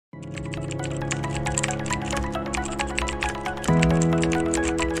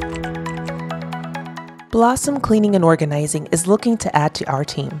Blossom Cleaning and Organizing is looking to add to our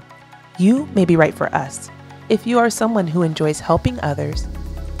team. You may be right for us. If you are someone who enjoys helping others,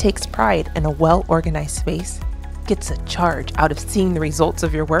 takes pride in a well-organized space, gets a charge out of seeing the results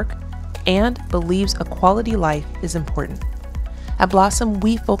of your work, and believes a quality life is important. At Blossom,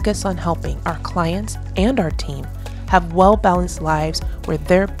 we focus on helping our clients and our team have well-balanced lives where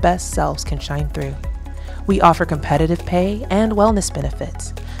their best selves can shine through. We offer competitive pay and wellness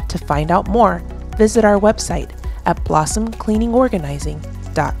benefits. To find out more, visit our website at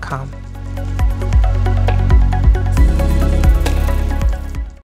blossomcleaningorganizing.com.